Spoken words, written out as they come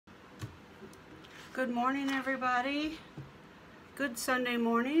Good morning, everybody. Good Sunday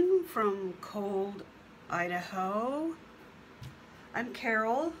morning from cold Idaho. I'm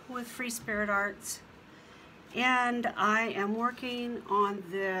Carol with Free Spirit Arts, and I am working on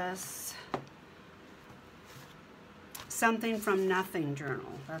this Something from Nothing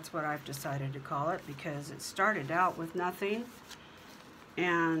journal. That's what I've decided to call it because it started out with nothing,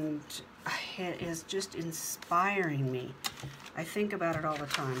 and it is just inspiring me. I think about it all the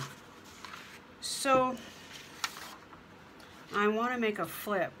time. So I want to make a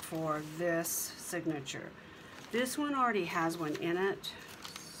flip for this signature. This one already has one in it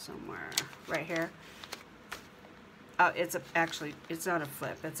somewhere, right here. Actually, it's not a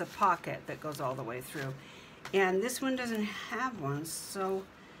flip, it's a pocket that goes all the way through. And this one doesn't have one, so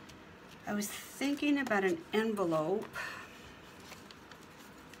I was thinking about an envelope.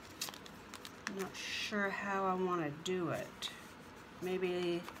 I'm not sure how I want to do it.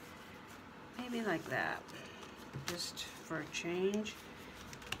 Maybe like that, just for a change.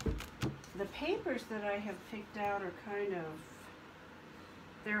 The papers that I have picked out are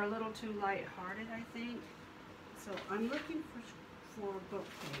they're a little too light-hearted, I think. So I'm looking for a book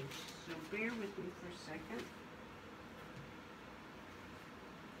page, so bear with me for a second.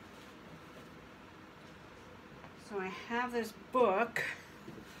 So I have this book.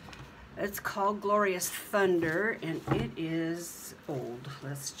 It's called Glorious Thunder, and it is old.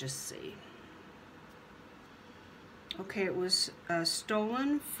 Let's just see. Okay, it was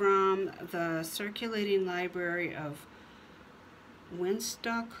stolen from the circulating library of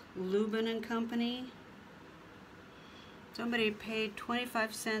Winstock, Lubin and Company. Somebody paid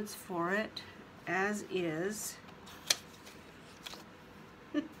 25 cents for it, as is.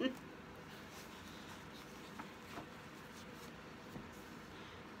 There's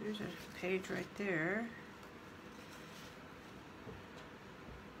a page right there.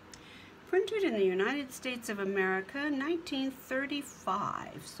 Printed in the United States of America,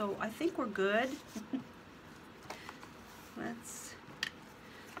 1935. So I think we're good. Let's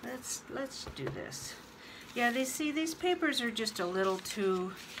do this. Yeah, these papers are just a little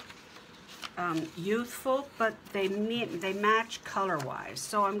too youthful, but they match color-wise.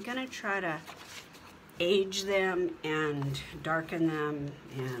 So I'm gonna try to age them and darken them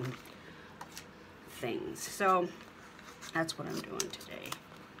and things. So that's what I'm doing today.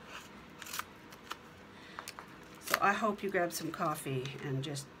 So I hope you grab some coffee and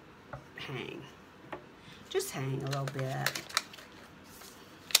just hang. Just hang a little bit.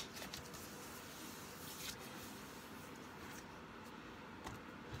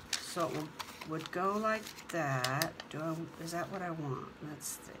 So it would go like that. Is that what I want? Let's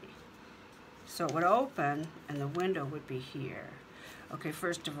see. So it would open and the window would be here. Okay,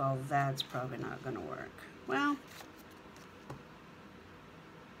 first of all, that's probably not going to work. Well,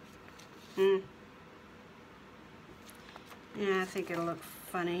 yeah, I think it'll look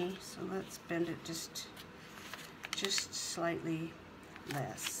funny, so let's bend it just slightly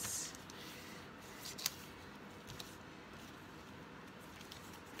less.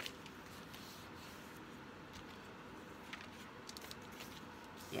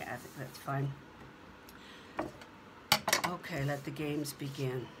 Yeah, I think that's fine. Okay, let the games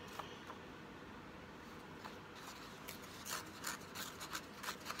begin.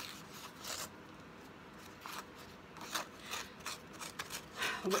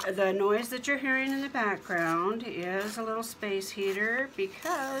 The noise that you're hearing in the background is a little space heater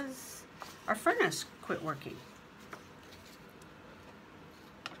because our furnace quit working.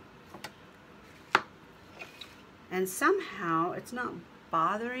 And somehow it's not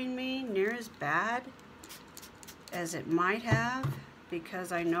bothering me near as bad as it might have,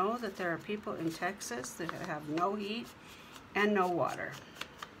 because I know that there are people in Texas that have no heat and no water.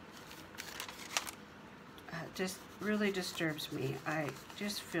 It just really disturbs me. I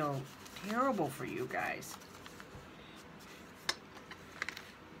just feel terrible for you guys.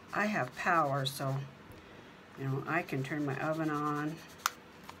 I have power, so you know, I can turn my oven on.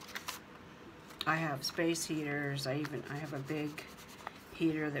 I have space heaters. I have a big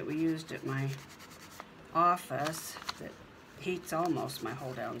heater that we used at my office that heats almost my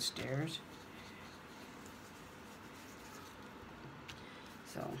whole downstairs.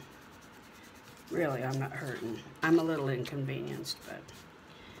 So really, I'm not hurting. I'm a little inconvenienced, but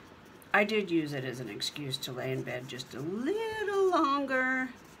I did use it as an excuse to lay in bed just a little longer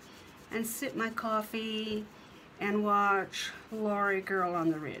and sip my coffee and watch Lori Girl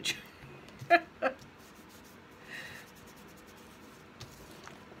on the Ridge.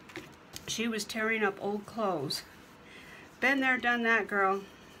 She was tearing up old clothes. Been there, done that, girl.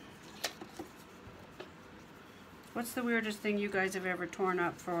 What's the weirdest thing you guys have ever torn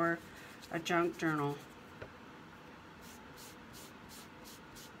up for a junk journal.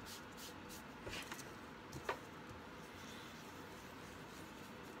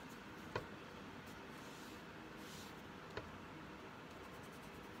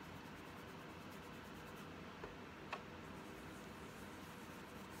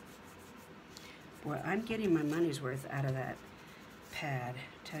 Boy, I'm getting my money's worth out of that pad,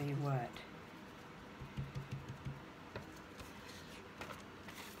 tell you what.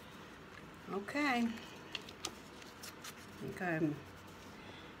 Okay, I think I'm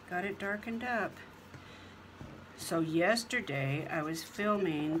got it darkened up. So yesterday I was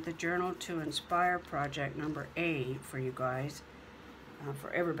filming the Journal to Inspire project number 8 for you guys, for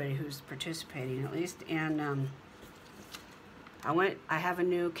everybody who's participating at least, and I have a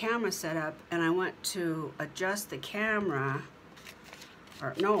new camera set up, and I went to adjust the camera,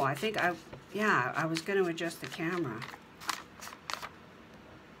 or no, I was going to adjust the camera.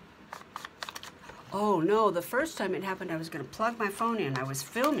 Oh no, the first time it happened I was going to plug my phone in. I was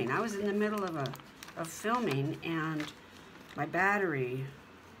filming. I was in the middle of filming, and my battery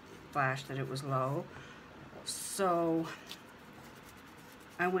flashed that it was low. So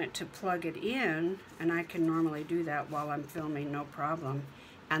I went to plug it in, and I can normally do that while I'm filming, no problem.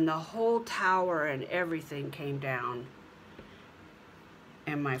 And the whole tower and everything came down,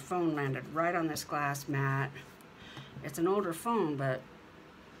 and my phone landed right on this glass mat. It's an older phone, but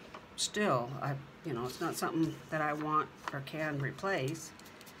still, you know, it's not something that I want or can replace.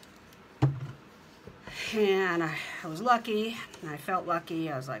 And I was lucky, and I felt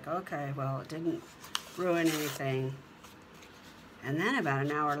lucky. I was like, okay, well, it didn't ruin anything. And then about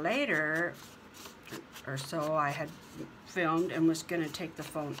an hour later or so, I had filmed and was going to take the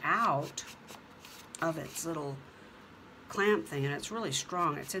phone out of its little clamp thing, and it's really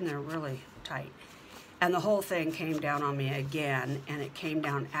strong. It's in there really tight. And the whole thing came down on me again, and it came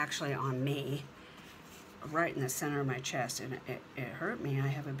down actually on me, right in the center of my chest, and it hurt me. I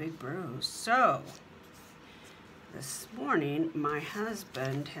have a big bruise. So this morning, my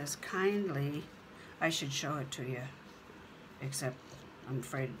husband has kindly, I should show it to you, except I'm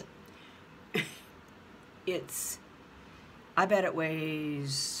afraid I bet it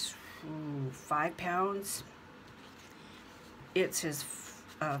weighs 5 pounds. It's his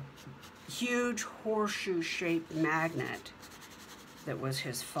huge horseshoe-shaped magnet that was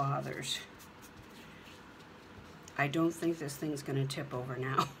his father's. I don't think this thing's going to tip over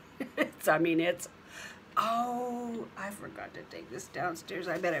now. Oh, I forgot to take this downstairs.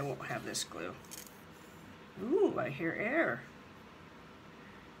 I bet I won't have this glue. Ooh, I hear air.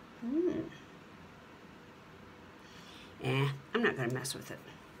 I'm not going to mess with it.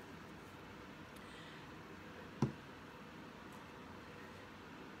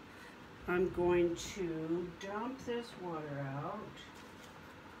 I'm going to dump this water out.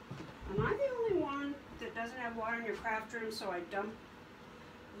 Am I the only one that doesn't have water in your craft room, so I dump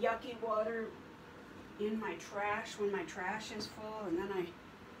yucky water in my trash when my trash is full, and then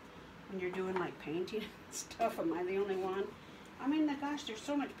when you're doing like painting and stuff, am I the only one? I mean, gosh, there's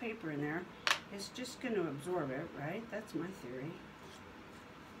so much paper in there, it's just going to absorb it, right? That's my theory.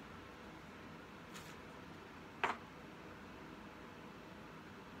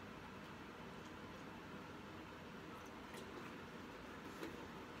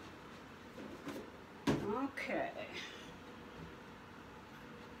 Okay.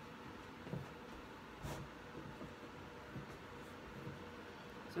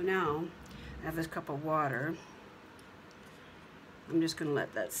 So now I have this cup of water. I'm just going to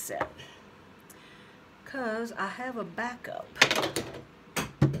let that sit, because I have a backup. I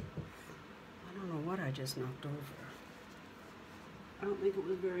don't know what I just knocked over. I don't think it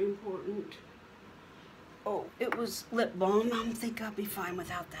was very important. Oh, it was lip balm. I think I'll be fine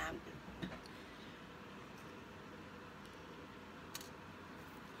without that.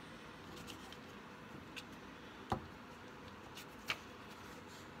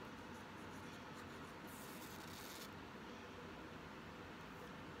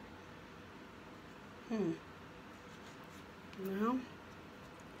 Well,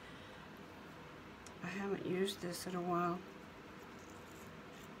 I haven't used this in a while.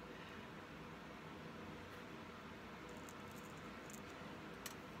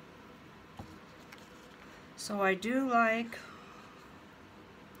 So I do like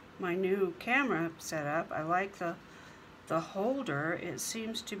my new camera setup. I like the holder. It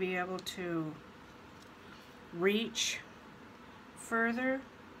seems to be able to reach further,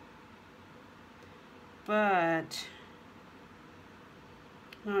 but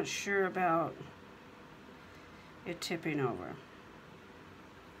not sure about it tipping over.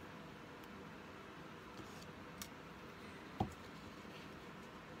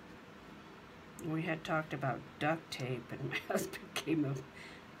 We had talked about duct tape, and my husband came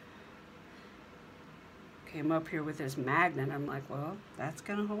up here with his magnet. I'm like, well, that's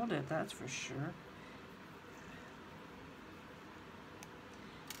gonna hold it, that's for sure.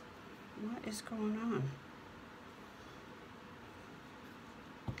 What is going on?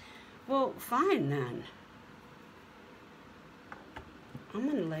 Well, fine then. I'm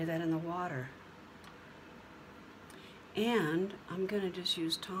gonna lay that in the water. And I'm gonna just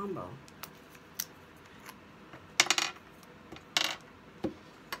use Tombow.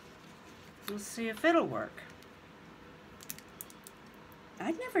 Let's see if it'll work.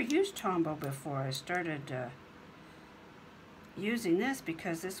 I'd never used Tombow before. I started using this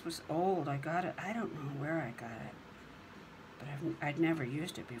because this was old. I got it, I don't know where I got it, but I'd never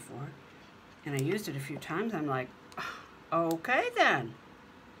used it before. And I used it a few times. I'm like, okay then.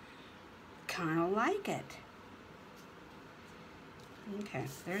 Kind of like it. Okay,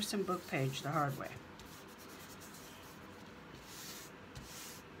 there's some book page the hard way.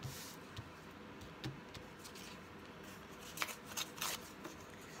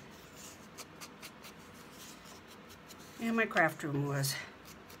 And my craft room was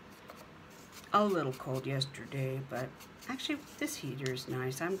a little cold yesterday, but actually this heater is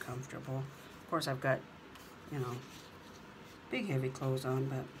nice. I'm comfortable. Of course, I've got, you know, big heavy clothes on,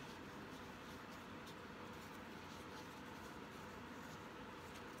 but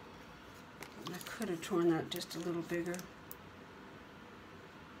I could have torn that just a little bigger.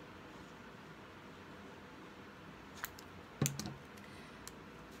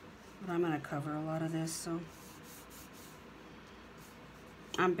 But I'm going to cover a lot of this, so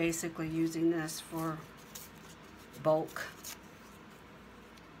I'm basically using this for bulk.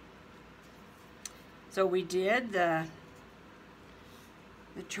 So we did the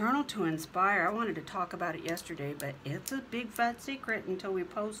journal to inspire. I wanted to talk about it yesterday, but it's a big fat secret until we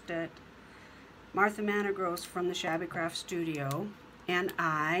post it. Martha Managross from the Shabby Craft Studio and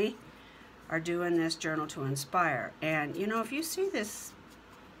I are doing this journal to inspire. And you know, if you see this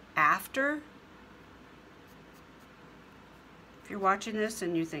after, if you're watching this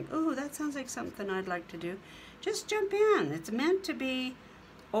and you think, oh, that sounds like something I'd like to do, just jump in. It's meant to be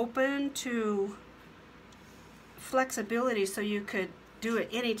open to flexibility so you could do it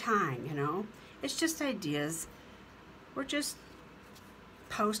anytime, you know. It's just ideas. We're just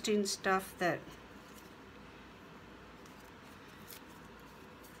posting stuff that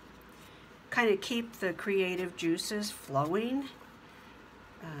kind of keep the creative juices flowing.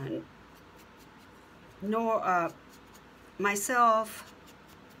 Myself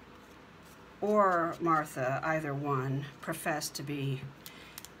or Martha, either one, profess to be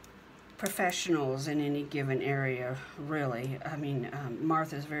professionals in any given area, really. I mean,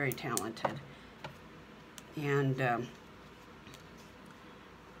 Martha's very talented. And,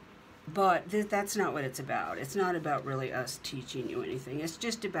 but that's not what it's about. It's not about really us teaching you anything. It's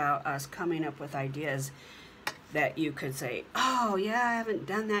just about us coming up with ideas that you could say, oh, yeah, I haven't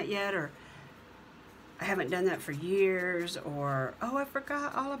done that yet, or I haven't done that for years, or, oh, I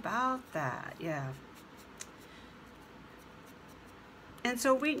forgot all about that. Yeah. And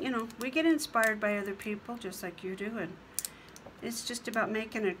so we, you know, we get inspired by other people just like you do, and it's just about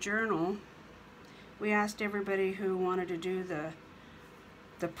making a journal. We asked everybody who wanted to do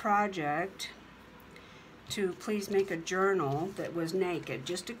the project to please make a journal that was naked,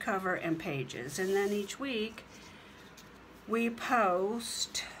 just a cover and pages. And then each week we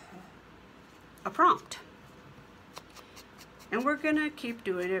post a prompt. And we're gonna keep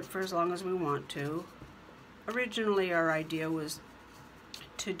doing it for as long as we want to. Originally our idea was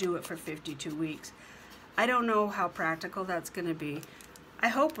to do it for 52 weeks. I don't know how practical that's gonna be. I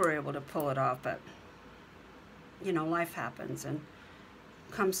hope we're able to pull it off, but you know, life happens, and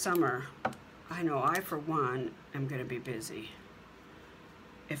come summer, I know I, for one, am gonna be busy.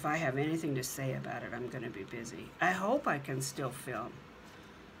 If I have anything to say about it, I'm gonna be busy. I hope I can still film.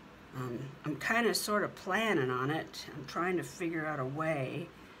 I'm kind of sort of planning on it. I'm trying to figure out a way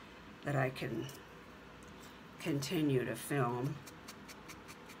that I can continue to film.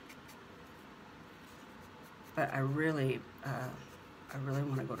 But I really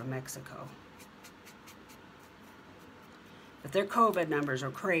want to go to Mexico. But their COVID numbers are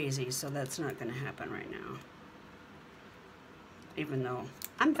crazy, so that's not going to happen right now. Even though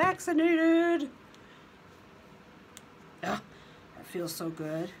I'm vaccinated. Ugh, that feels so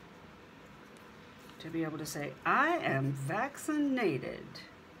good to be able to say, I am vaccinated.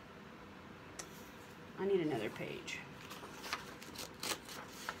 I need another page.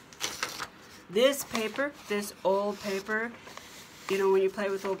 This paper, this old paper, you know, when you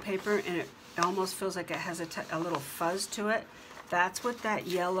play with old paper and it almost feels like it has a little fuzz to it, That's what that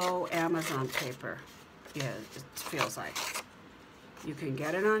yellow Amazon paper is, it feels like. You can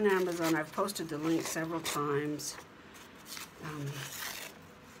get it on Amazon. I've posted the link several times.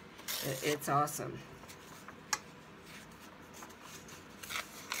 It's awesome.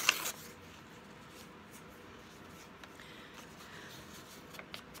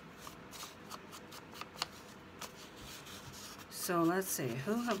 So let's see,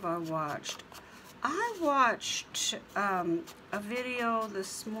 who have I watched? I watched a video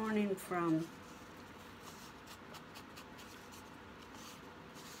this morning from,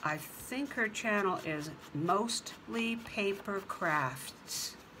 I think her channel is Mostly Paper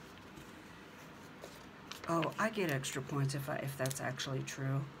Crafts. Oh, I get extra points if that's actually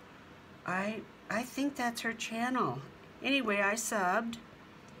true. I think that's her channel. Anyway, I subbed,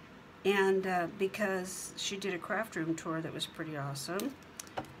 and because she did a craft room tour that was pretty awesome.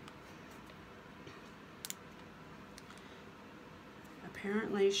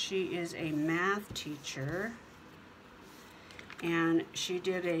 Apparently she is a math teacher, and she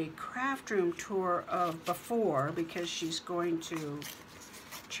did a craft room tour of before because she's going to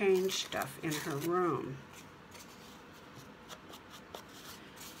change stuff in her room.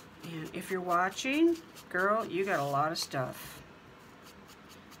 And if you're watching, girl, you got a lot of stuff.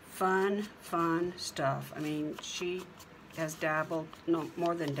 Fun stuff. I mean, she has dabbled, no,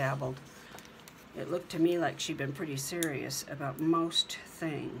 more than dabbled. It looked to me like she'd been pretty serious about most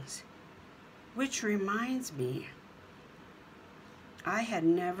things. Which reminds me, I had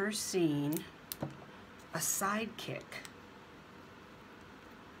never seen a sidekick.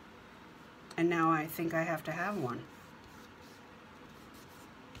 And now I think I have to have one.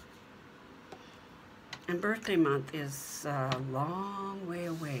 And birthday month is a long way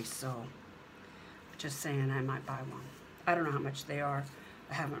away, so just saying I might buy one. I don't know how much they are.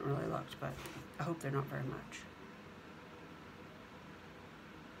 I haven't really looked, but I hope they're not very much.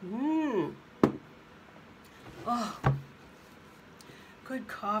 Oh, good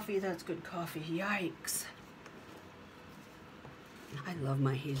coffee. That's good coffee. Yikes. I love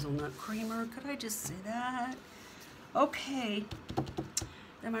my hazelnut creamer. Could I just say that? Okay.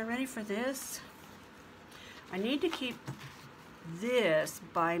 Am I ready for this? I need to keep this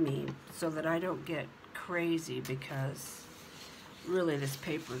by me so that I don't get crazy, because really this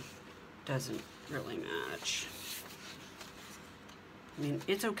paper doesn't really match. I mean,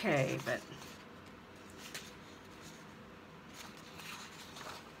 it's okay, but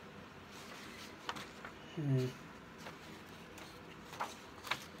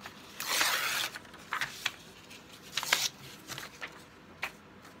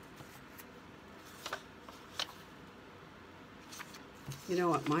you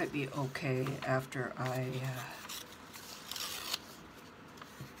know, it might be okay after I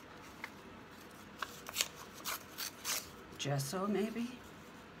gesso, maybe?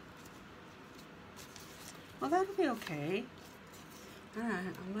 Well, that'll be okay. Alright,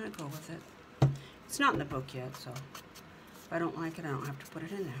 I'm gonna go with it. It's not in the book yet, so if I don't like it, I don't have to put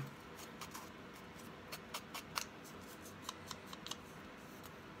it in there.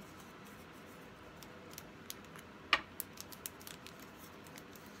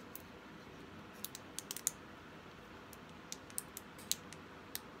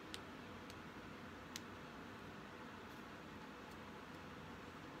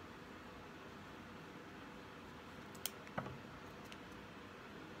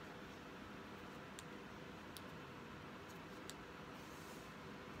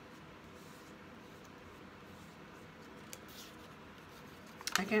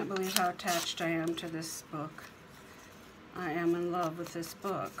 I can't believe how attached I am to this book. I am in love with this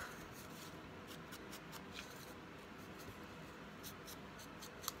book.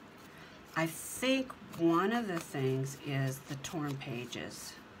 I think one of the things is the torn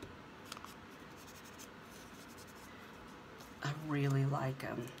pages. I really like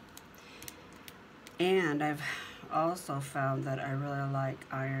them. And I've also found that I really like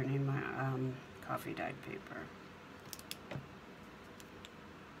ironing my coffee dyed paper.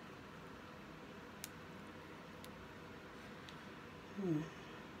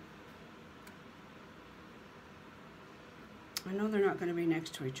 I know they're not going to be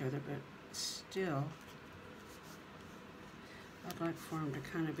next to each other, but still, I'd like for them to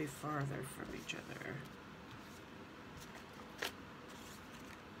kind of be farther from each other.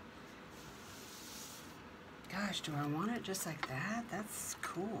 Gosh, do I want it just like that? That's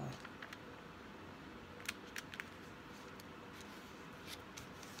cool.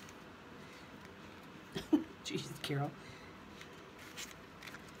 Jeez, Carol.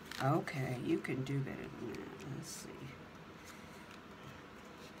 Okay, you can do better than that. Let's see.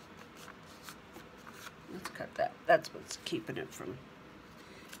 Let's cut that. That's what's keeping it from.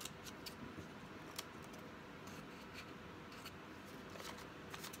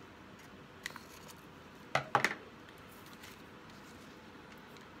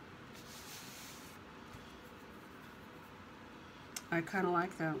 I kind of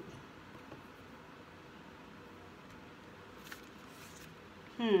like that.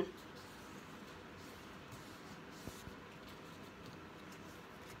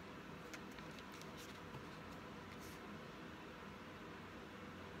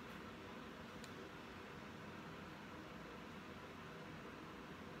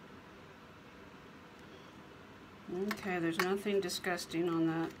 Okay, there's nothing disgusting on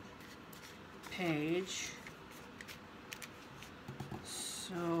that page.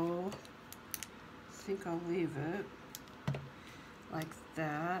 So I think I'll leave it like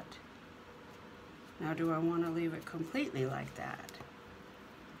that. Now, do I want to leave it completely like that?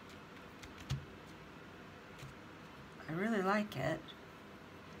 I really like it.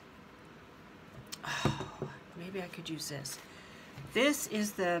 Oh, maybe I could use this. This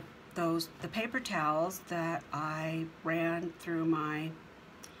is the paper towels that I ran through my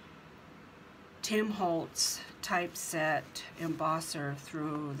Tim Holtz typeset embosser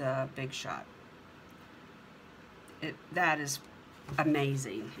through the Big Shot. That is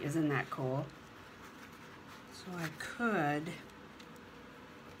amazing. Isn't that cool? So I could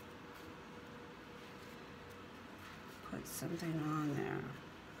put something on there.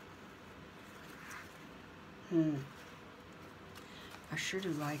 I sure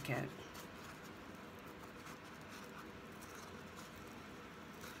do like it.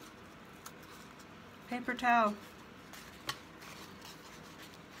 Paper towel.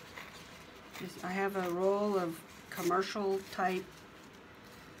 I have a roll of commercial type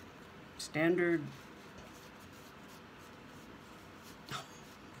standard.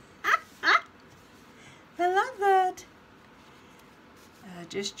 I love that.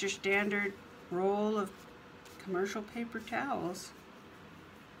 Just your standard roll of commercial paper towels.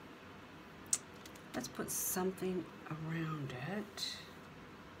 Let's put something around it.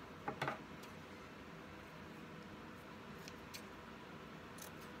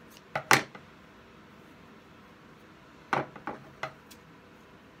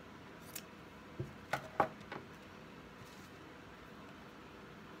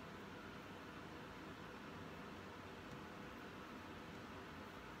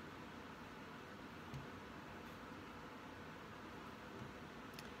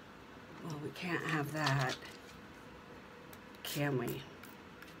 Well, we can't have that, can we?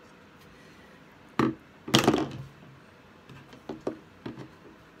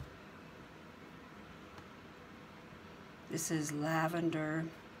 This is lavender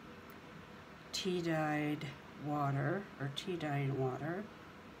tea-dyed water, or tea-dyeing water.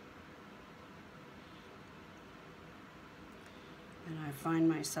 And I find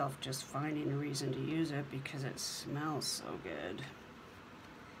myself just finding a reason to use it because it smells so good.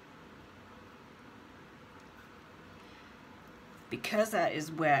 Because that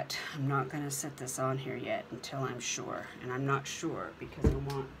is wet, I'm not going to set this on here yet until I'm sure. And I'm not sure because I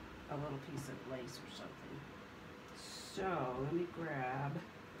want a little piece of lace or something. So let me grab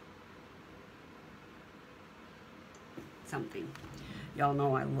something. Y'all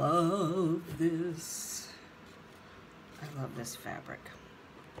know I love this. I love this fabric.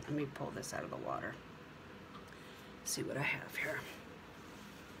 Let me pull this out of the water. See what I have here.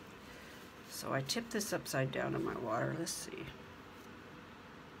 So I tip this upside down in my water. Let's see.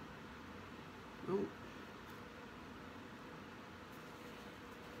 Oh.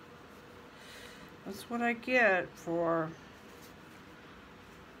 That's what I get for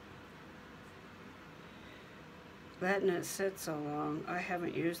letting it sit so long. I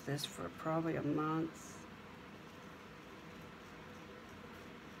haven't used this for probably a month.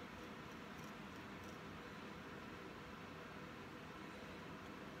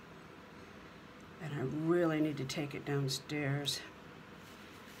 And I really need to take it downstairs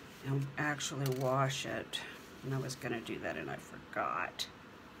and actually wash it. And I was going to do that and I forgot.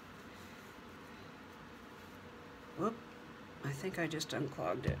 Whoop, I think I just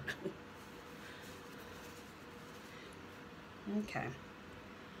unclogged it. Okay.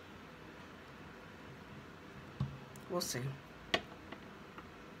 We'll see.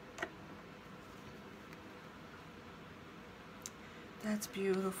 That's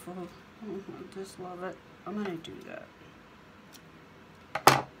beautiful. Oh, I just love it. I'm going to do that.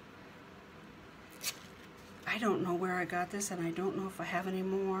 I don't know where I got this, and I don't know if I have any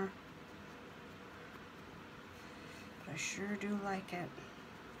more. But I sure do like it.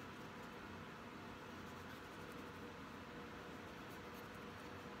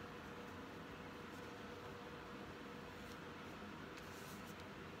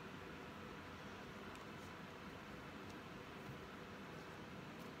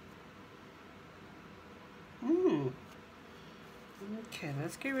 Okay,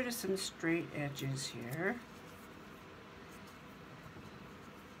 let's get rid of some straight edges here.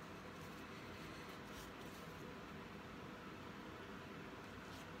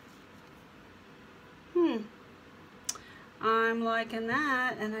 I'm liking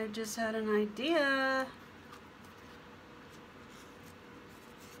that, and I just had an idea.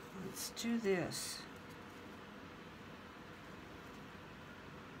 Let's do this.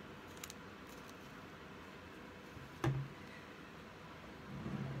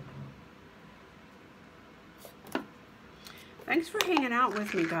 Thanks for hanging out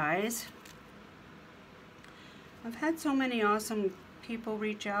with me, guys. I've had so many awesome people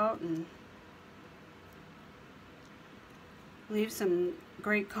reach out and leave some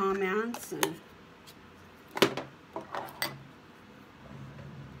great comments, and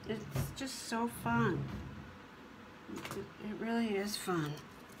it's just so fun. It really is fun.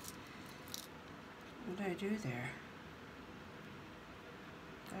 What did I do there?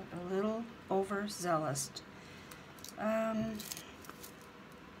 Got a little overzealous.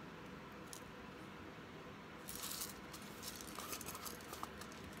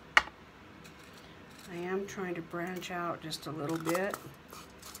 I am trying to branch out just a little bit,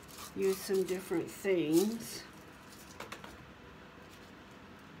 use some different things.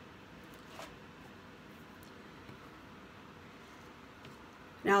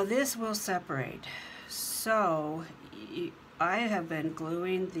 Now this will separate, so I have been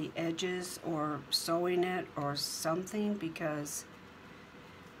gluing the edges or sewing it or something because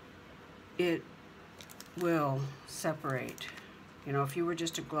it will separate. You know, if you were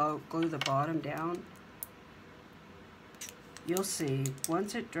just to glue the bottom down, you'll see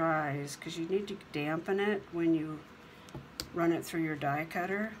once it dries, because you need to dampen it when you run it through your die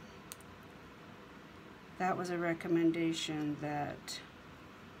cutter. That was a recommendation that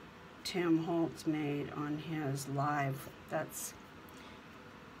Tim Holtz made on his live. That's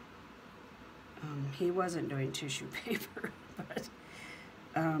he wasn't doing tissue paper, but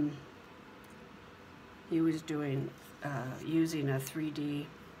he was doing using a 3D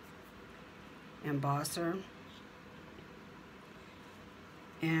embosser,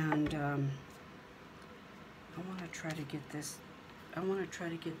 and I want to try to get this. I want to try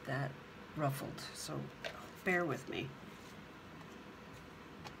to get that ruffled. So bear with me.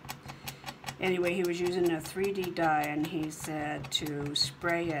 Anyway, he was using a 3D die, and he said to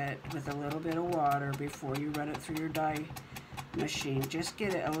spray it with a little bit of water before you run it through your die machine. Just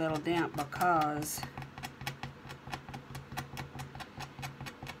get it a little damp because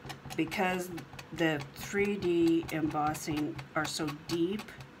the 3D embossing are so deep,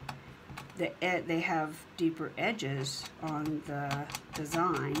 they have deeper edges on the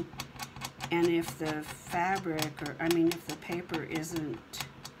design, and if the fabric, or I mean if the paper isn't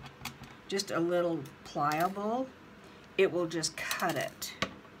just a little pliable, it will just cut it.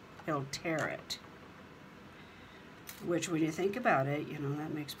 It'll tear it. Which, when you think about it, you know,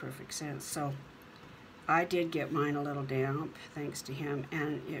 that makes perfect sense. So I did get mine a little damp, thanks to him,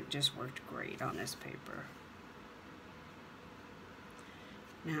 and it just worked great on this paper.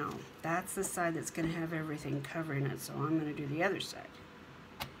 Now, that's the side that's going to have everything covering it, so I'm going to do the other side.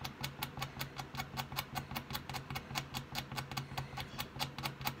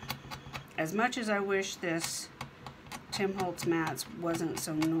 As much as I wish this Tim Holtz mats wasn't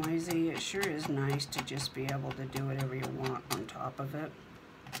so noisy, it sure is nice to just be able to do whatever you want on top of it.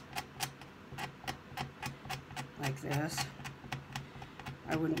 Like this.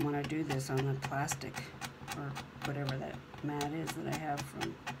 I wouldn't want to do this on the plastic or whatever that mat is that I have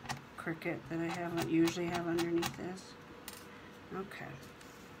from Cricut that I usually have underneath this. Okay.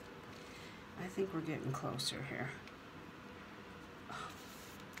 I think we're getting closer here.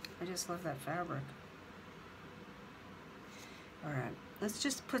 I just love that fabric. Alright, let's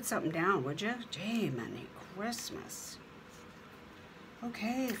just put something down, would you? Gee, Merry Christmas.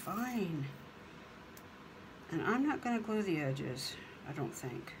 Okay, fine. And I'm not going to glue the edges, I don't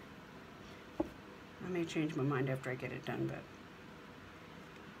think. I may change my mind after I get it done, but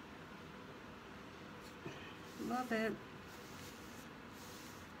love it.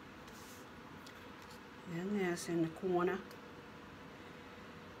 Then this in the corner.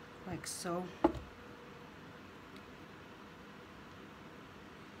 Like so.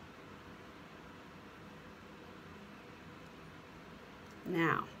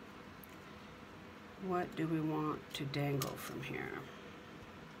 Now, what do we want to dangle from here?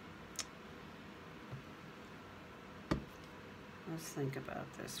 Let's think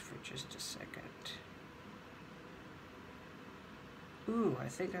about this for just a second. Ooh, I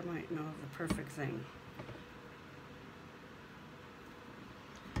think I might know of the perfect thing.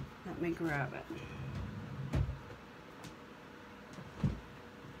 Let me grab it.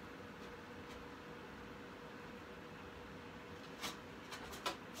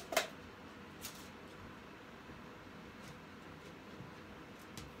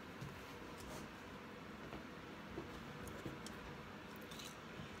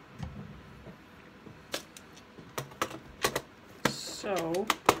 So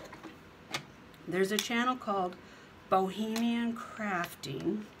there's a channel called Bohemian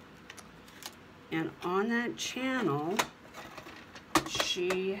Crafting, and on that channel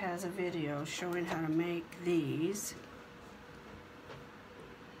she has a video showing how to make these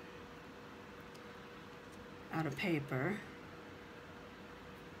out of paper.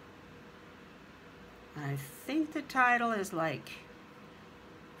 I think the title is like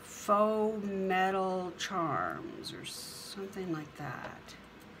Faux Metal Charms or something like that.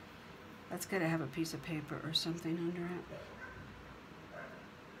 That's got to have a piece of paper or something under it.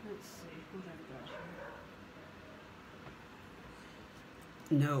 Let's see what I've got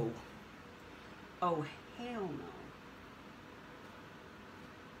here. No. Oh, hell no.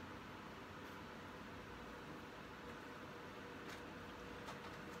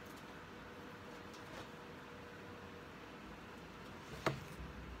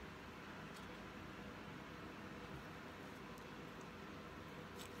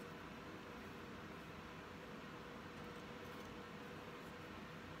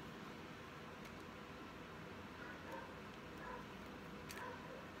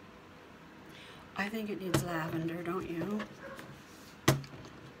 I think it needs lavender, don't you?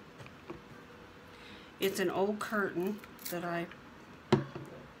 It's an old curtain that I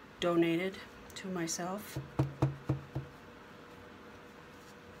donated to myself.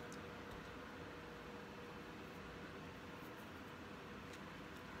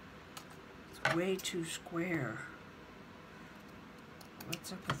 It's way too square.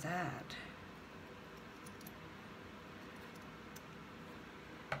 What's up with that?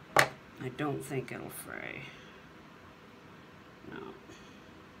 I don't think it'll fray. No.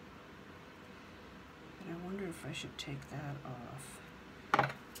 But I wonder if I should take that off.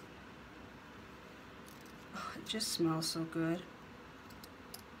 Oh, it just smells so good.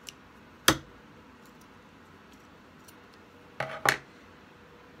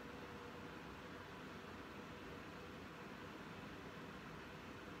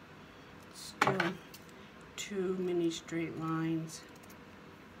 Still too many straight lines.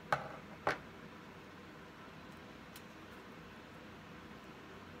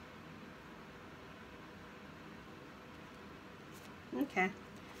 Okay,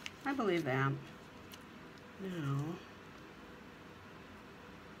 I believe that. Now,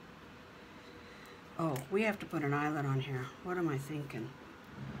 oh, we have to put an eyelet on here. What am I thinking?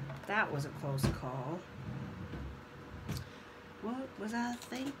 That was a close call. What was I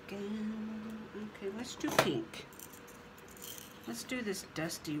thinking? Okay, let's do pink. Let's do this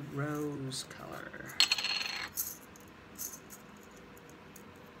dusty rose color.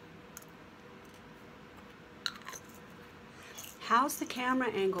 How's the camera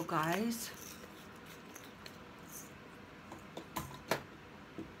angle, guys?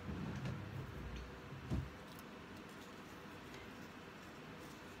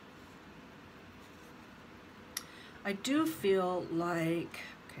 I do feel like,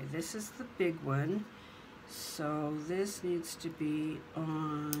 okay, this is the big one, so this needs to be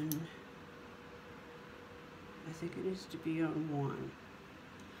on, I think it needs to be on 1.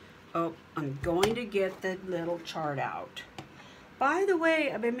 Oh, I'm going to get the little chart out. By the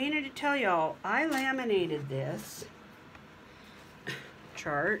way, I've been meaning to tell y'all, I laminated this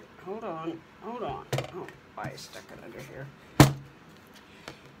chart. Hold on. Oh, I stuck it under here.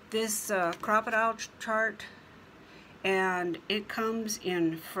 This crocodile chart, and it comes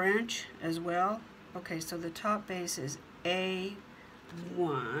in French as well. Okay, so the top base is A1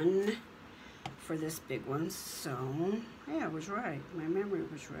 for this big one. So, yeah, I was right. My memory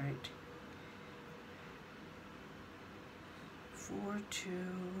was right. 4, 2,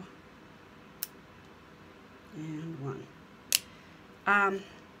 and 1.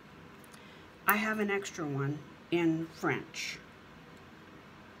 I have an extra one in French.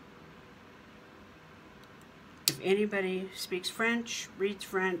 If anybody speaks French, reads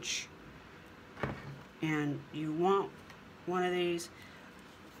French, and you want one of these,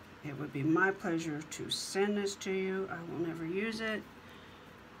 it would be my pleasure to send this to you. I will never use it.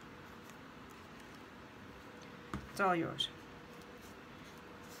 It's all yours.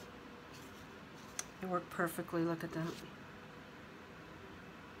 It worked perfectly, look at that.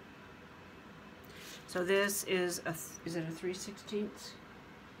 So this is it a 3/16?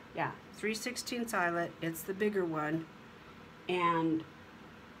 Yeah, 3/16 eyelet. It's the bigger one, and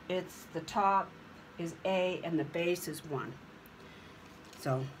it's the top is A and the base is 1.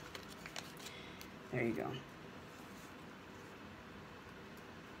 So there you go.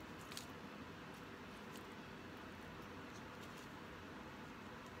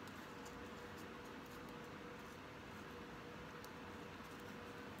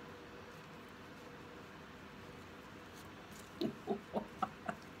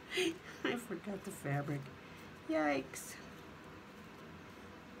 Forgot the fabric. Yikes.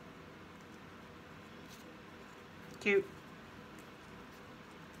 Cute.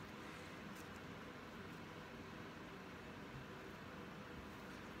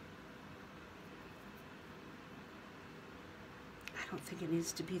 I don't think it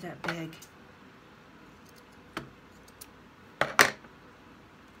needs to be that big.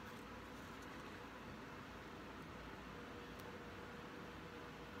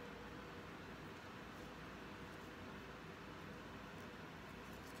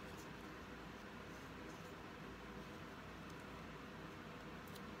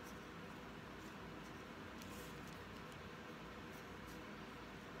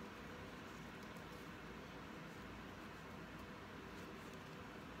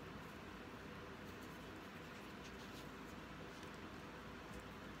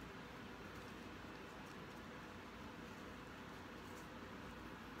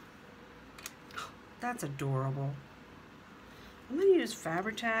 That's adorable. I'm going to use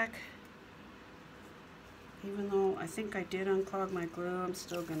Fabri-Tac. Even though I think I did unclog my glue, I'm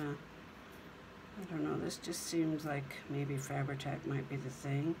still going to, I don't know, this just seems like maybe Fabri-Tac might be the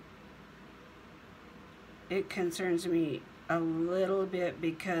thing. It concerns me a little bit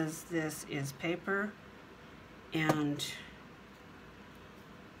because this is paper and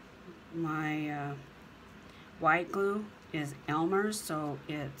my white glue is Elmer's, so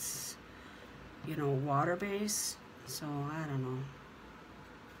it's, you know, water-based, so I don't know.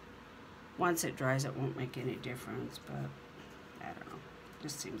 Once it dries, it won't make any difference, but I don't know.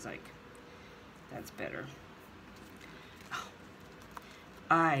 Just seems like that's better. Oh,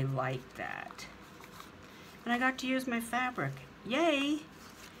 I like that. And I got to use my fabric. Yay!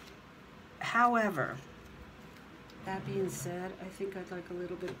 However, that being said, I think I'd like a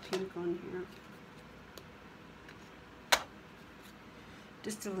little bit of pink on here.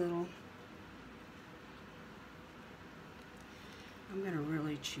 Just a little. I'm gonna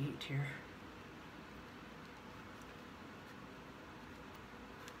really cheat here.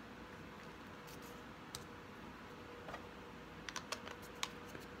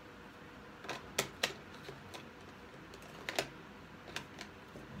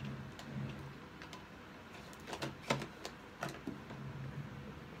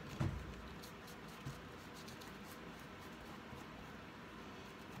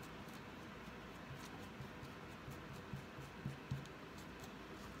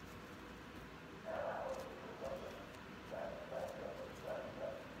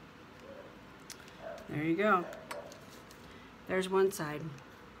 There you go. There's one side.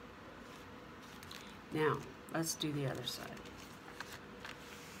 Now, let's do the other side.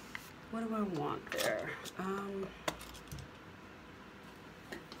 What do I want there?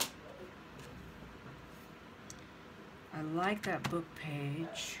 I like that book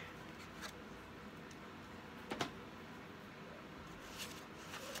page.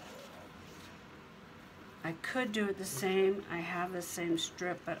 I could do it the same. I have the same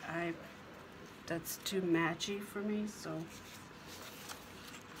strip, but that's too matchy for me, so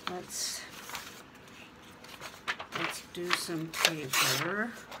let's do some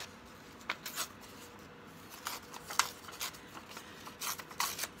paper.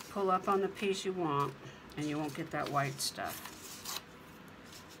 Pull up on the piece you want, and you won't get that white stuff.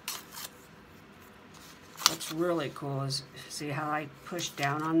 What's really cool is, see how I pushed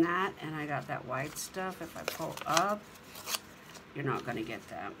down on that, and I got that white stuff? If I pull up, you're not going to get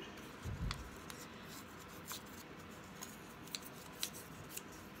that.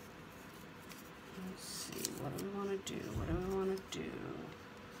 What do we want to do? What do we want to do?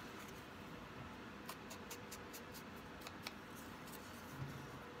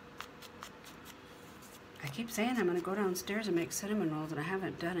 I keep saying I'm going to go downstairs and make cinnamon rolls, and I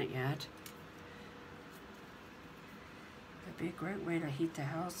haven't done it yet. That'd be a great way to heat the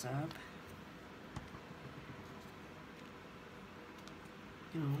house up.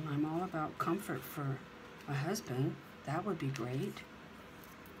 You know, I'm all about comfort for my husband. That would be great.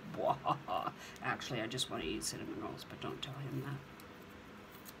 Actually, I just want to eat cinnamon rolls, but don't tell him that.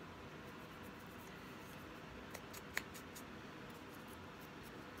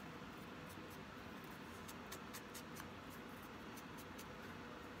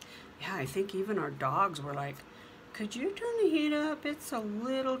 Yeah, I think even our dogs were like, could you turn the heat up? It's a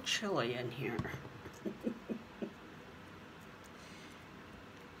little chilly in here.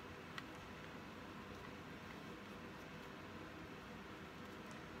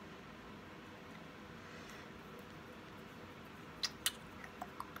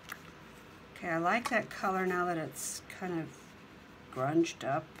 Okay, I like that color now that it's kind of grunged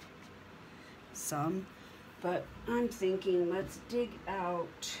up some, but I'm thinking let's dig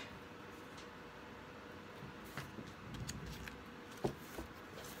out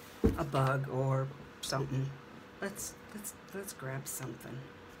a bug or something. Let's grab something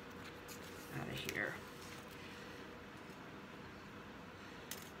out of here.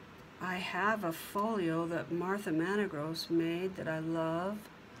 I have a folio that Martha Manigros made that I love.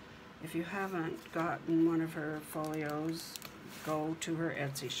 If you haven't gotten one of her folios, go to her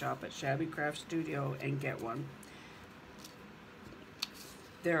Etsy shop at Shabby Craft Studio and get one.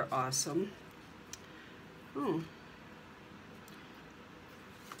 They're awesome. Oh,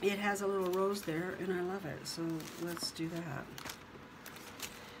 it has a little rose there and I love it, so let's do that.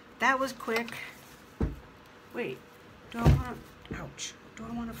 That was quick. Wait, do I want to, ouch, do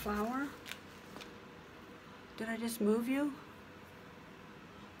I want a flower? Did I just move you?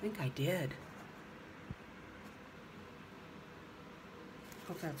 I think I did.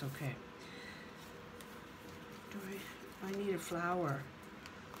 Hope that's okay. Do I need a flower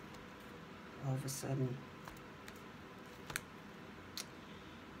all of a sudden.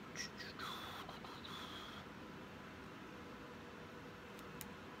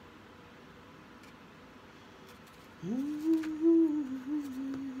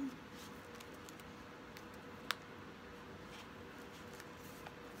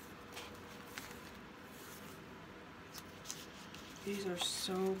 These are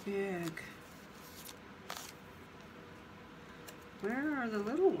so big. Where are the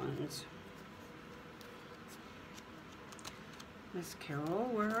little ones? Miss Carol,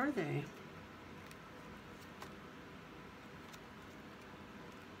 where are they?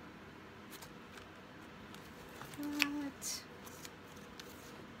 What?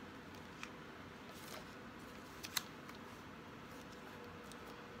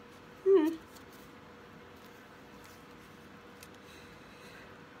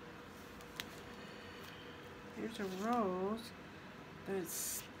 Here's a rose, but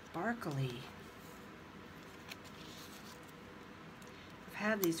it's sparkly. I've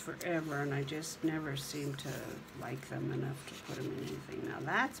had these forever and I just never seem to like them enough to put them in anything. Now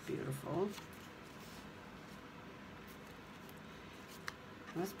that's beautiful.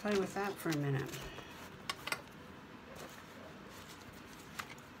 Let's play with that for a minute.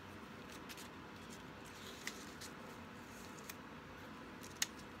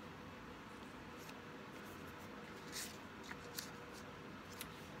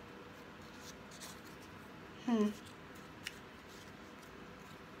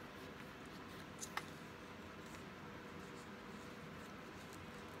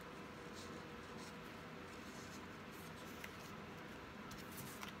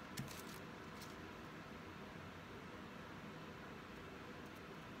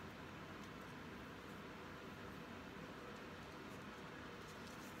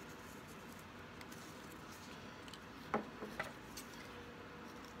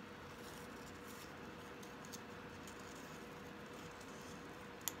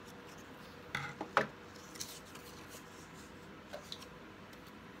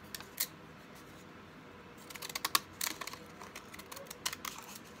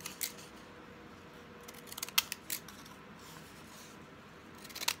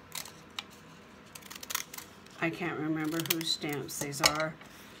 I can't remember whose stamps these are.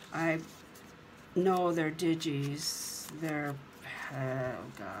 I know they're digis. They're, oh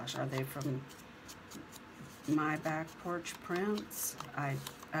gosh, are they from My Back Porch Prints? I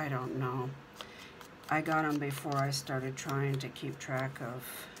don't know. I got them before I started trying to keep track of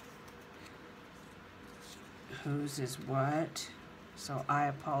whose is what. So I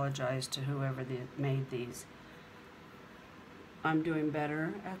apologize to whoever made these. I'm doing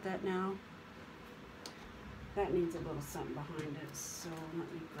better at that now. That needs a little something behind it, so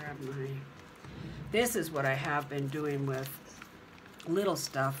let me grab my... This is what I have been doing with little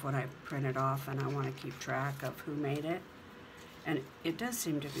stuff when I print it off and I want to keep track of who made it. And it does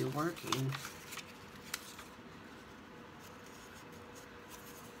seem to be working.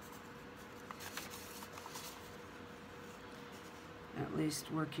 At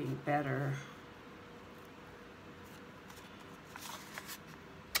least working better.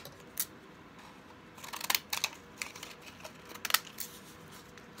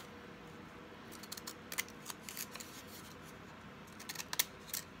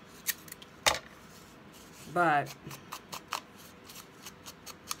 But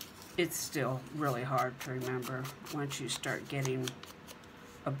it's still really hard to remember once you start getting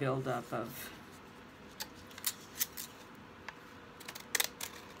a buildup of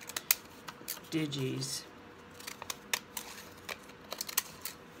digis.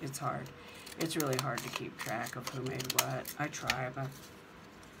 It's hard. It's really hard to keep track of who made what. I try, but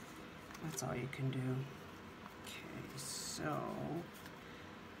that's all you can do. Okay, so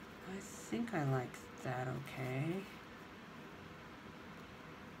I think I like that okay.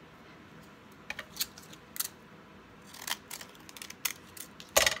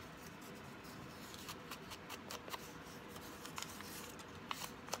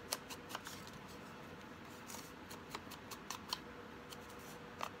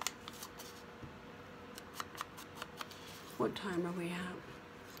 What time are we at?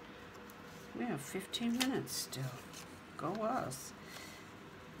 We have 15 minutes still. Go us.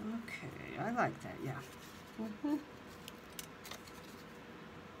 Okay, I like that, yeah.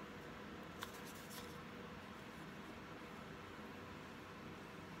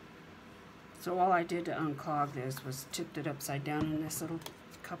 So all I did to unclog this was tipped it upside down in this little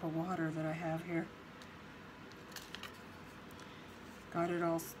cup of water that I have here. Got it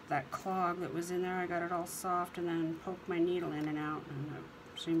all, that clog that was in there, I got it all soft, and then poked my needle in and out, and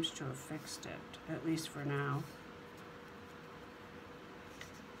it seems to have fixed it, at least for now.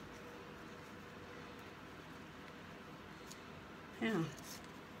 Yeah,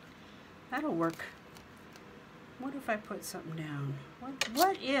 that'll work. What if I put something down?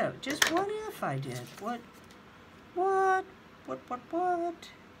 What if? Just what if I did? What?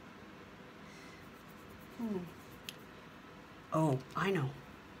 Oh, I know.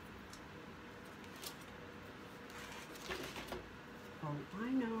 Oh, I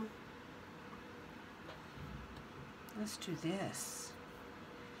know. Let's do this.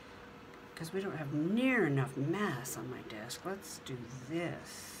 Because we don't have near enough mass on my desk. Let's do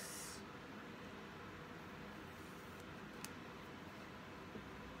this.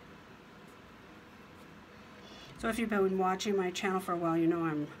 So if you've been watching my channel for a while, you know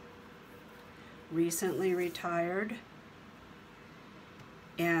I'm recently retired.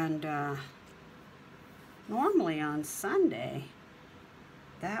 And normally on Sunday,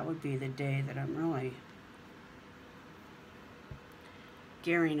 that would be the day that I'm really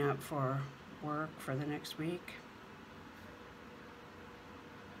gearing up for work for the next week.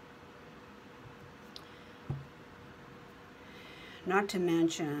 Not to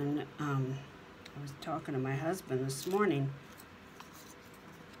mention, I was talking to my husband this morning.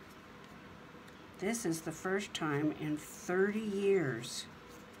 This is the first time in 30 years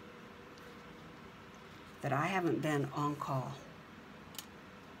that I haven't been on call.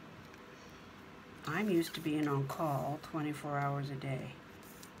 I'm used to being on call 24 hours a day.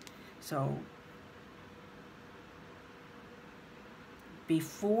 So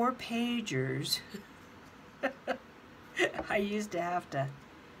before pagers, I used to have to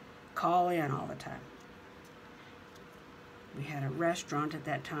call in all the time. We had a restaurant at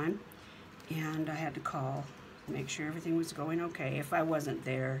that time, and I had to call, make sure everything was going okay. If I wasn't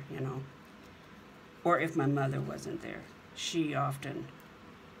there, you know, or if my mother wasn't there. She often,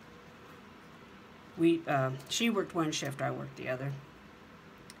 she worked one shift, I worked the other.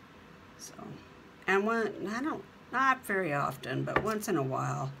 So, and not very often, but once in a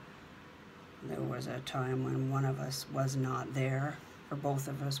while, there was a time when one of us was not there, or both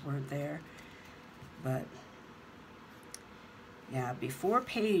of us weren't there. But yeah, before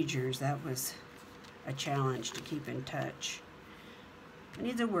pagers, that was a challenge to keep in touch. It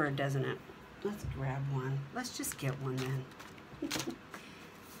needs a word, doesn't it? Let's grab one. Let's just get one then.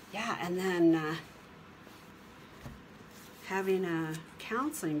 Yeah, and then having a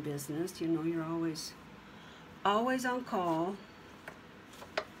counseling business, you know, you're always on call.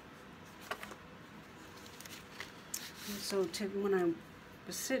 And so when I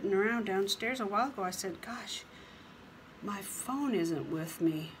was sitting around downstairs a while ago, I said, gosh, my phone isn't with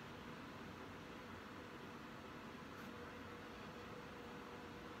me.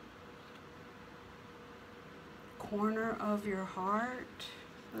 Corner of your heart.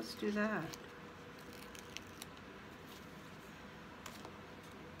 Let's do that.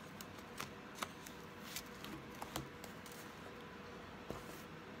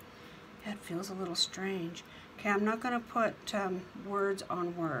 That feels a little strange. Okay, I'm not going to put words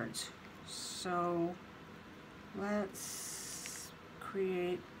on words. So let's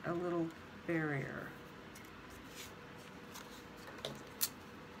create a little barrier.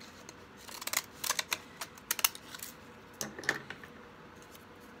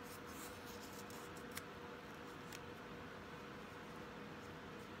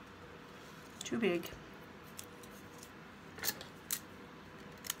 Too big.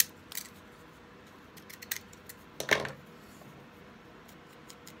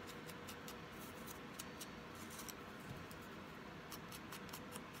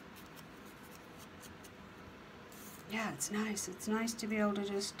 Yeah, it's nice. It's nice to be able to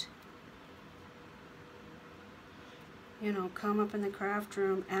just, you know, come up in the craft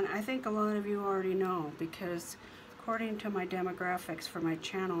room. And I think a lot of you already know, because according to my demographics for my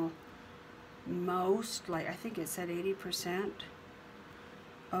channel, most, like I think it said 80%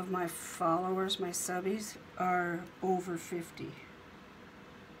 of my followers, my subbies, are over 50.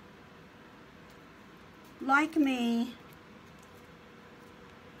 Like me.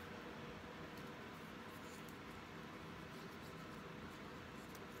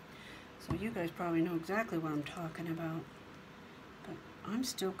 So you guys probably know exactly what I'm talking about. I'm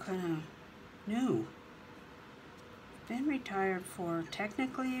still kind of new. Been retired for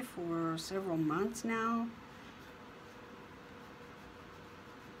technically for several months now.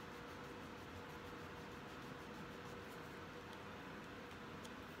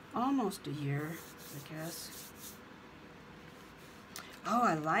 Almost a year, I guess. Oh,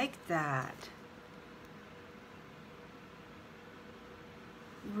 I like that.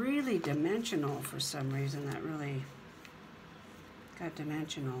 Really dimensional for some reason. That really got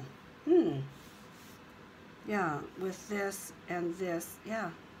dimensional. Yeah, with this and this, yeah.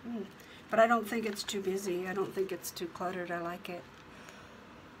 But I don't think it's too busy. I don't think it's too cluttered. I like it.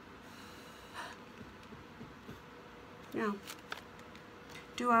 Now,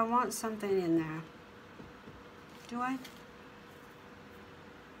 do I want something in there? Do I?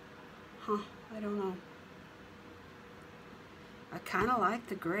 Huh, I don't know. I kind of like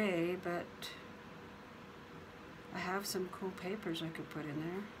the gray, but I have some cool papers I could put in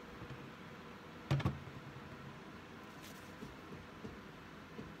there.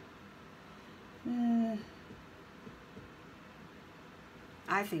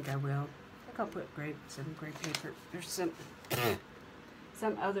 I think I will. I think I'll put some gray paper. There's some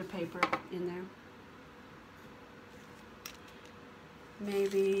other paper in there.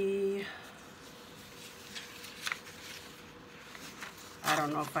 Maybe, I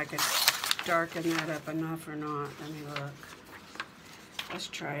don't know if I could darken that up enough or not. Let me look. Let's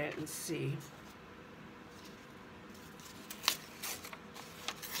try it and see.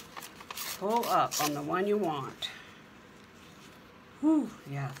 Pull up on the one you want. Whew,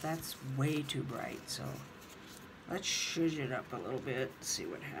 yeah, that's way too bright, so let's shush it up a little bit, see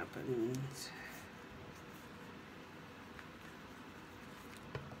what happens.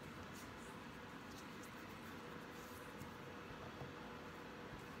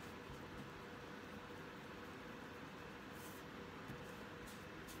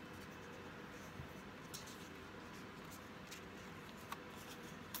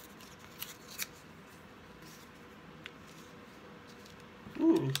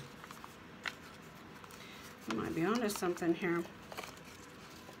 I might be onto something here.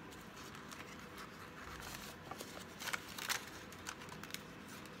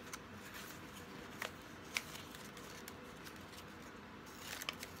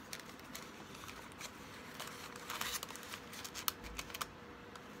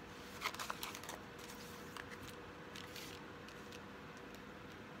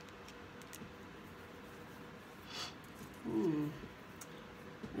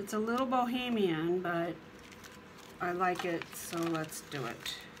 It's a little bohemian, but I like it, so let's do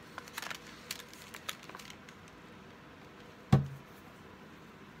it.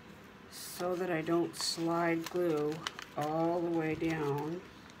 So that I don't slide glue all the way down.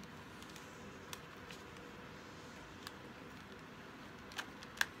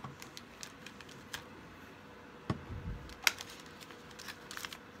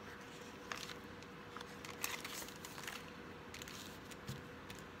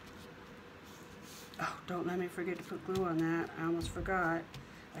 Don't let me forget to put glue on that. I almost forgot.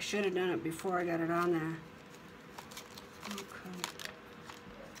 I should have done it before I got it on there. Okay.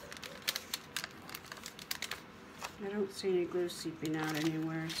 I don't see any glue seeping out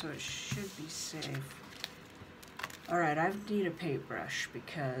anywhere, so it should be safe. Alright, I need a paintbrush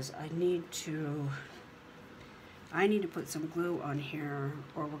because I need to put some glue on here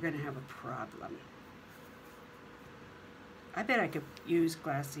or we're going to have a problem. I bet I could use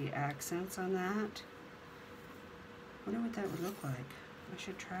glassy accents on that. I wonder what that would look like. I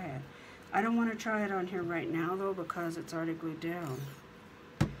should try it. I don't want to try it on here right now though because it's already glued down.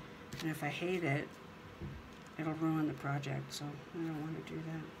 And if I hate it, it'll ruin the project, so I don't want to do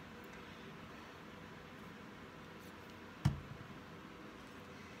that.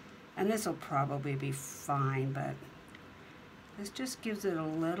 And this will probably be fine, but this just gives it a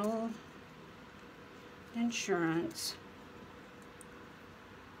little insurance.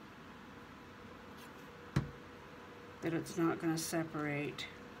 That it's not going to separate.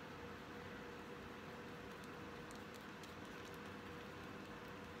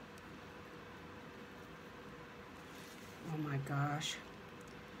 Oh my gosh.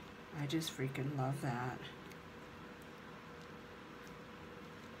 I just freaking love that.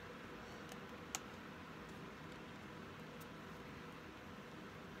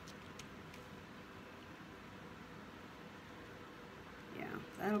 Yeah,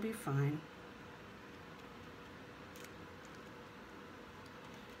 that'll be fine.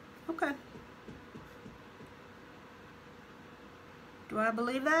 Okay. Do I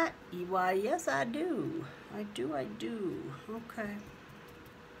believe that? Why, yes, I do. I do. Okay.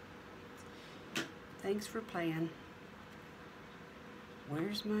 Thanks for playing.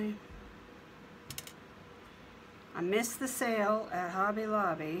 where's my... I missed the sale at Hobby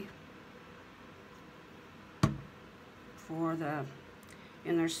Lobby for the,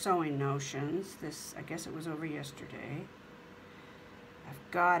 in their sewing notions. This, I guess it was over yesterday.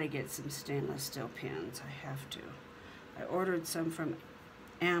 I've got to get some stainless steel pins. I have to. I ordered some from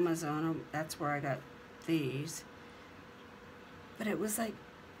Amazon. That's where I got these. But it was like,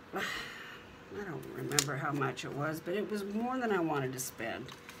 I don't remember how much it was, but it was more than I wanted to spend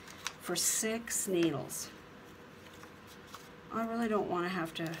for 6 needles. I really don't want to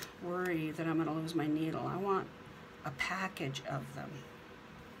have to worry that I'm going to lose my needle. I want a package of them.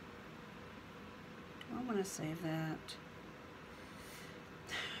 Do I want to save that?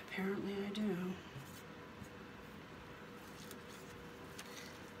 Apparently I do.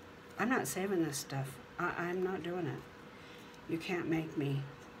 I'm not saving this stuff. I'm not doing it. You can't make me.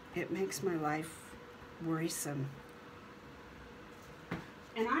 It makes my life worrisome.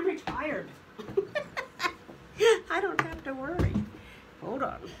 And I'm retired. I don't have to worry. Hold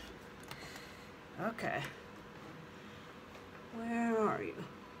on. Okay. Where are you?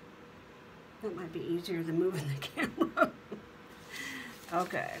 That might be easier than moving the camera.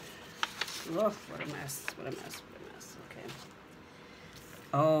 Okay. Look, what a mess. What a mess. What a mess. Okay.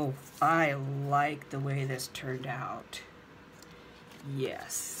 Oh, I like the way this turned out.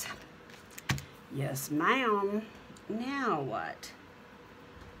 Yes. Yes, ma'am. Now what?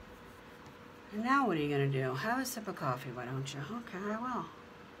 Now what are you going to do? Have a sip of coffee, why don't you? Okay, I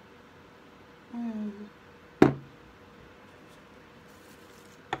will.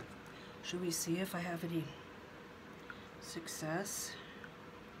 Should we see if I have any success?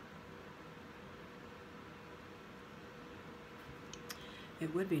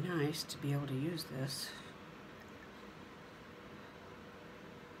 It would be nice to be able to use this.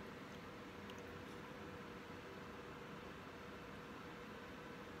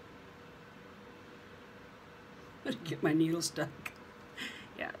 Get my needle stuck.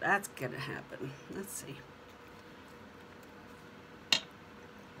 Yeah, that's gonna happen. Let's see.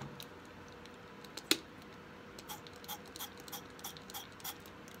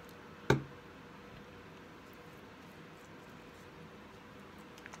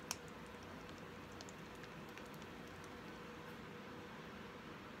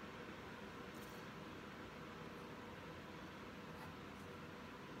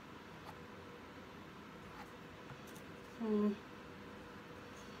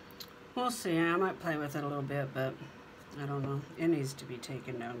 We'll see. I might play with it a little bit, but I don't know. It needs to be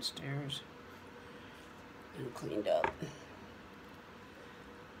taken downstairs and cleaned up.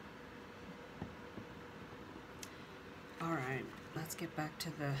 All right, let's get back to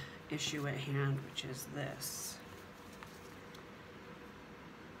the issue at hand, which is this.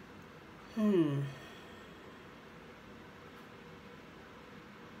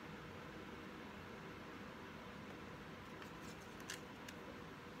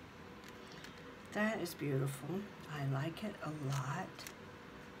 That is beautiful. I like it a lot.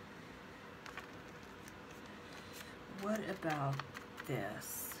 What about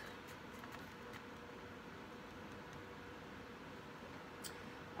this?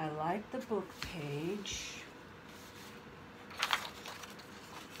 I like the book page.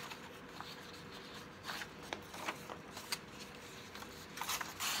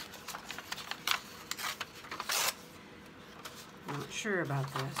 Not sure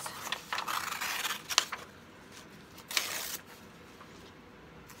about this.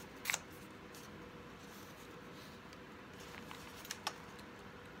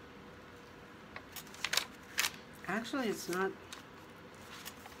 Actually, it's not.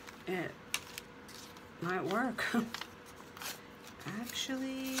 It might work.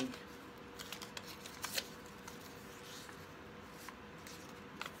 Actually,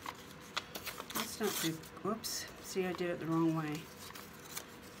 let's not do. Whoops. See, I did it the wrong way.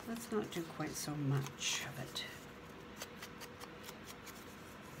 Let's not do quite so much of it.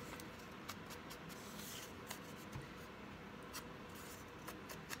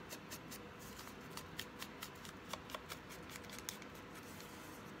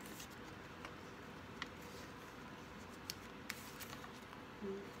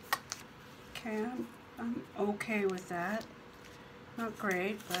 Okay, I'm okay with that. Not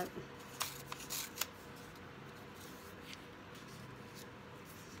great, but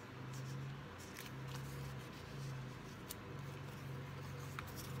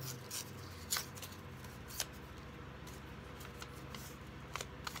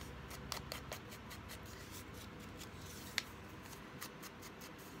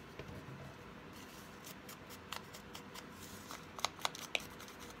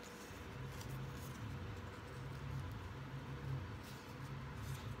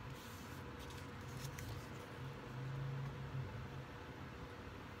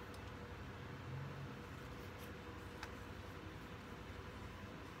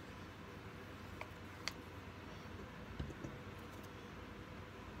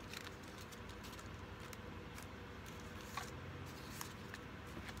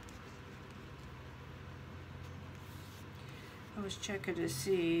I was checking to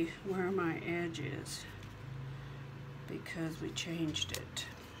see where my edge is because we changed it.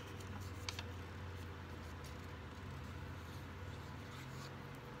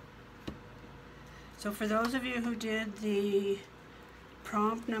 So for those of you who did the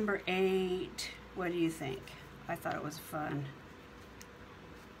prompt number 8, what do you think? I thought it was fun.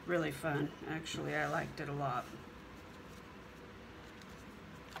 Really fun. Actually, I liked it a lot.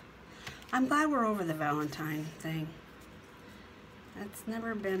 I'm glad we're over the Valentine thing. That's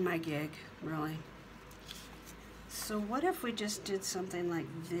never been my gig, really. So what if we just did something like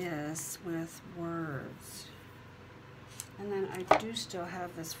this with words? And then I do still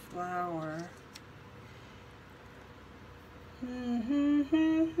have this flower.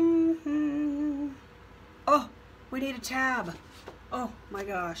 Oh, we need a tab. Oh my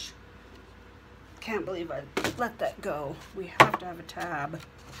gosh. Can't believe I let that go. We have to have a tab.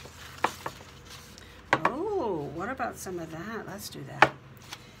 Oh, what about some of that? Let's do that.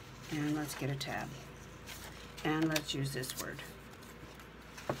 And let's get a tab. And let's use this word.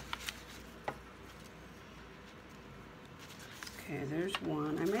 Okay, there's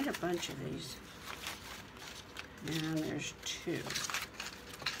one. I made a bunch of these. And there's 2.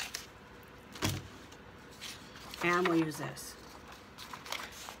 And we'll use this.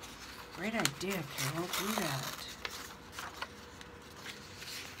 Great idea, Carol. Do that.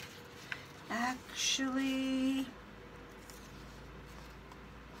 Actually,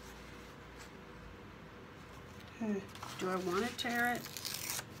 do I want to tear it?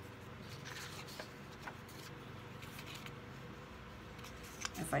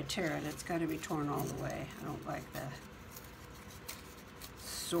 If I tear it, it's got to be torn all the way. I don't like the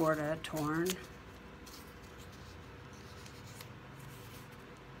sorta torn.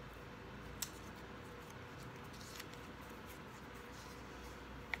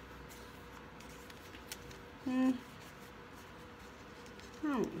 I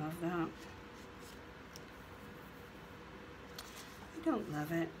don't love that. I don't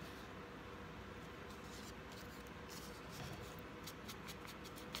love it.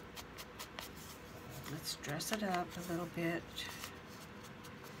 Let's dress it up a little bit.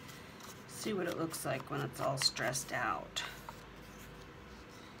 See what it looks like when it's all stressed out.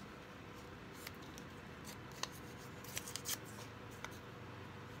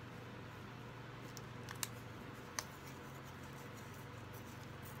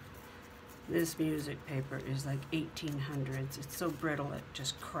 This music paper is like 1800s. It's so brittle it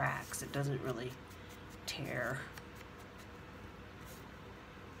just cracks. It doesn't really tear.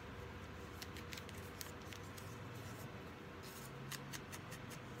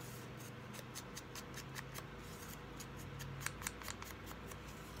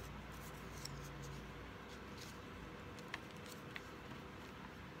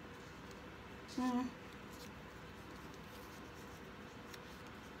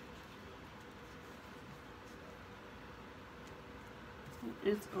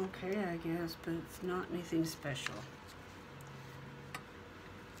 It's okay, I guess, but it's not anything special.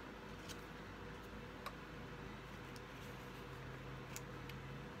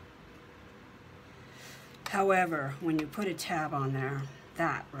 However, when you put a tab on there,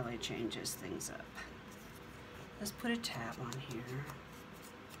 that really changes things up. Let's put a tab on here.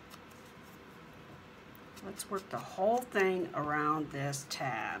 Let's work the whole thing around this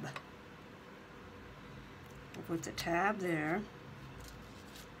tab. We'll put the tab there.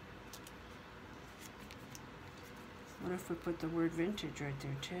 What if we put the word vintage right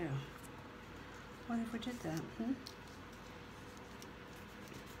there too? What if we did that?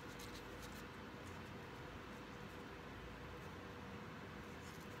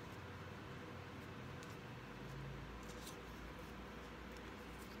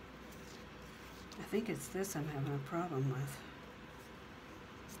 I think it's this I'm having a problem with.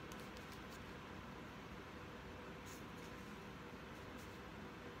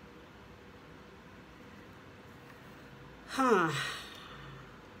 Huh.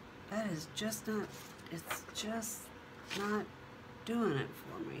 That is just not, it's just not doing it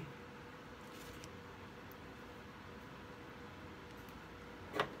for me.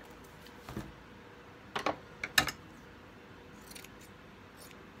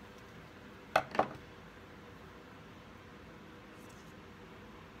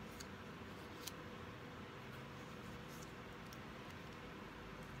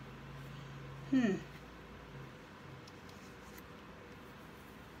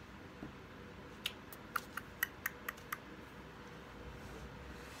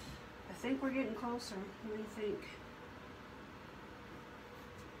 I think we're getting closer. What do you think?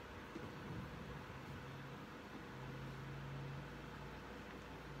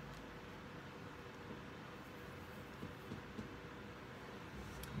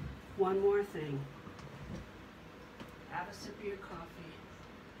 one more thing. Have a sip of your coffee.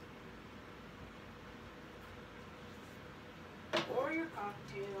 Or your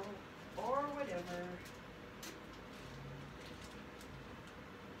cocktail, or whatever.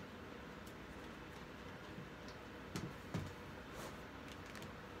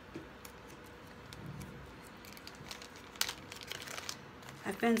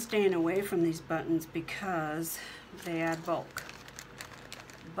 I've been staying away from these buttons because they add bulk.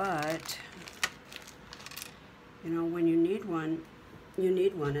 But, you know, when you need one,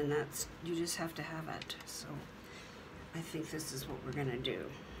 and that's, you just have to have it. So I think this is what we're gonna do.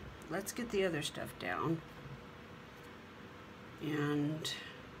 Let's get the other stuff down and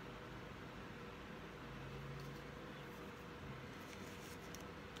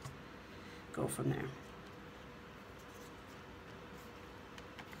go from there.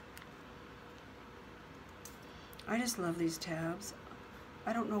 I just love these tabs.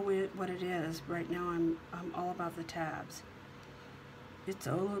 I don't know what it is. Right now I'm all about the tabs. It's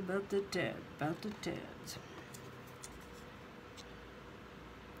all about the tabs.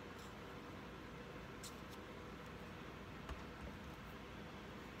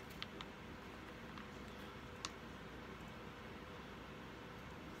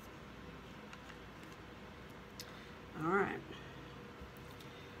 All right.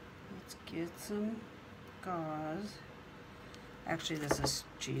 Let's get some gauze. Actually, this is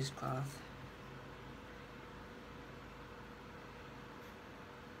cheesecloth.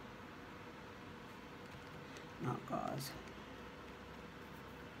 Not gauze.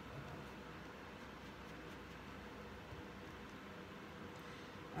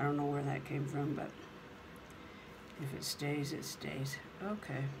 I don't know where that came from, but if it stays, it stays.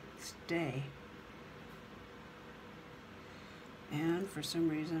 Okay, stay. And for some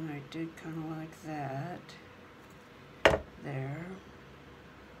reason, I did kind of like that. There.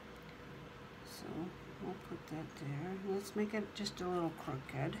 So we'll put that there. Let's make it just a little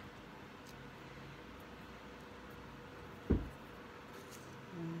crooked.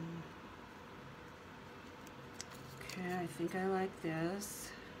 Okay, I think I like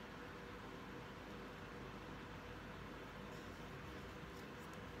this.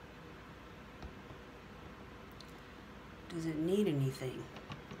 Does it need anything?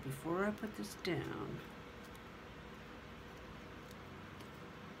 Before I put this down,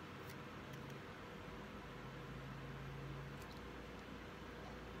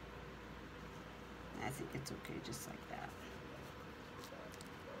 I think it's okay just like that.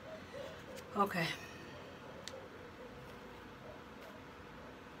 Okay.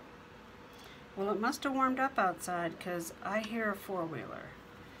 Well, it must have warmed up outside because I hear a four-wheeler.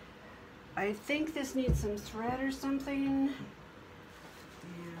 I think this needs some thread or something.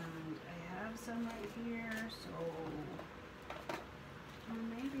 And I have some right here, so or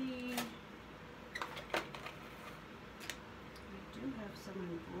maybe I do have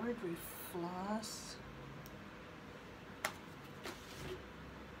some embroidery floss.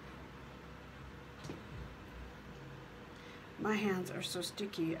 My hands are so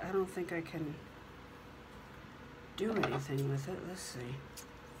sticky, I don't think I can do anything with it. Let's see.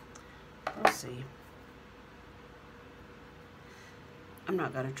 We'll see. I'm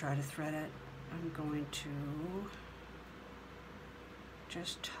not going to try to thread it. I'm going to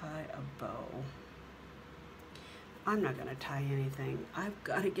just tie a bow. I'm not going to tie anything. I've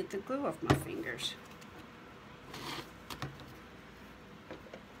got to get the glue off my fingers.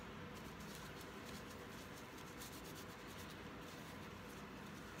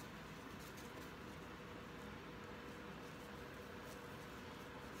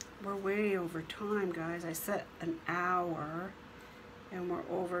 We're way over time, guys. I set an hour and we're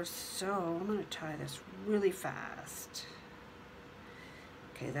over, so I'm going to tie this really fast.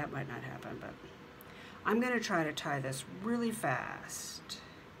 Okay, that might not happen, but I'm going to try to tie this really fast.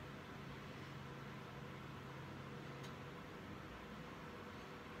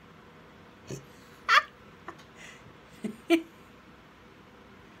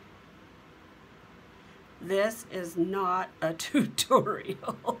 This is not a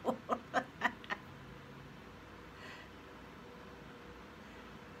tutorial.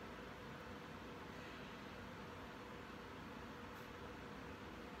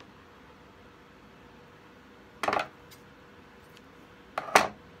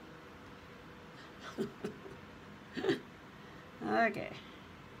 Okay.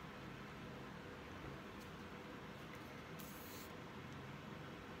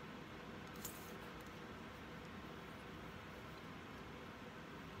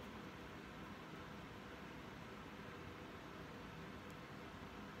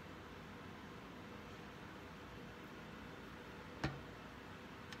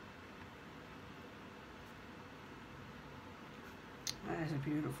 That is a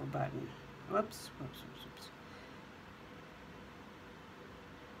beautiful button. Whoops, whoops, whoops, whoops.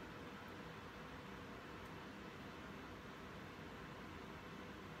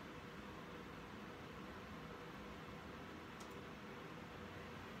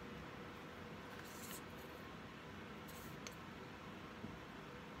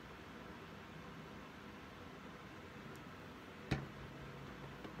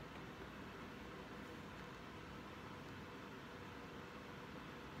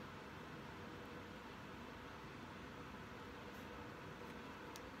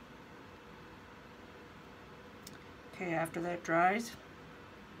 Okay, after that dries,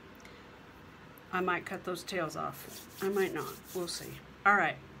 I might cut those tails off. I might not. We'll see. All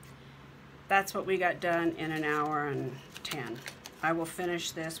right. That's what we got done in an hour and 10. I will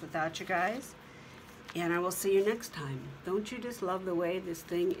finish this without you guys, and I will see you next time. Don't you just love the way this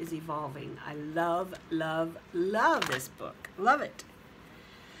thing is evolving? I love, love, love this book. Love it.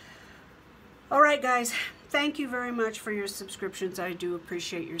 All right, guys. Thank you very much for your subscriptions. I do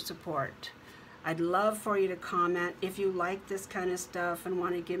appreciate your support. I'd love for you to comment if you like this kind of stuff and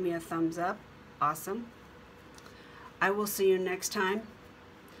want to give me a thumbs up. Awesome. I will see you next time.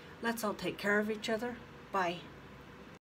 Let's all take care of each other. Bye.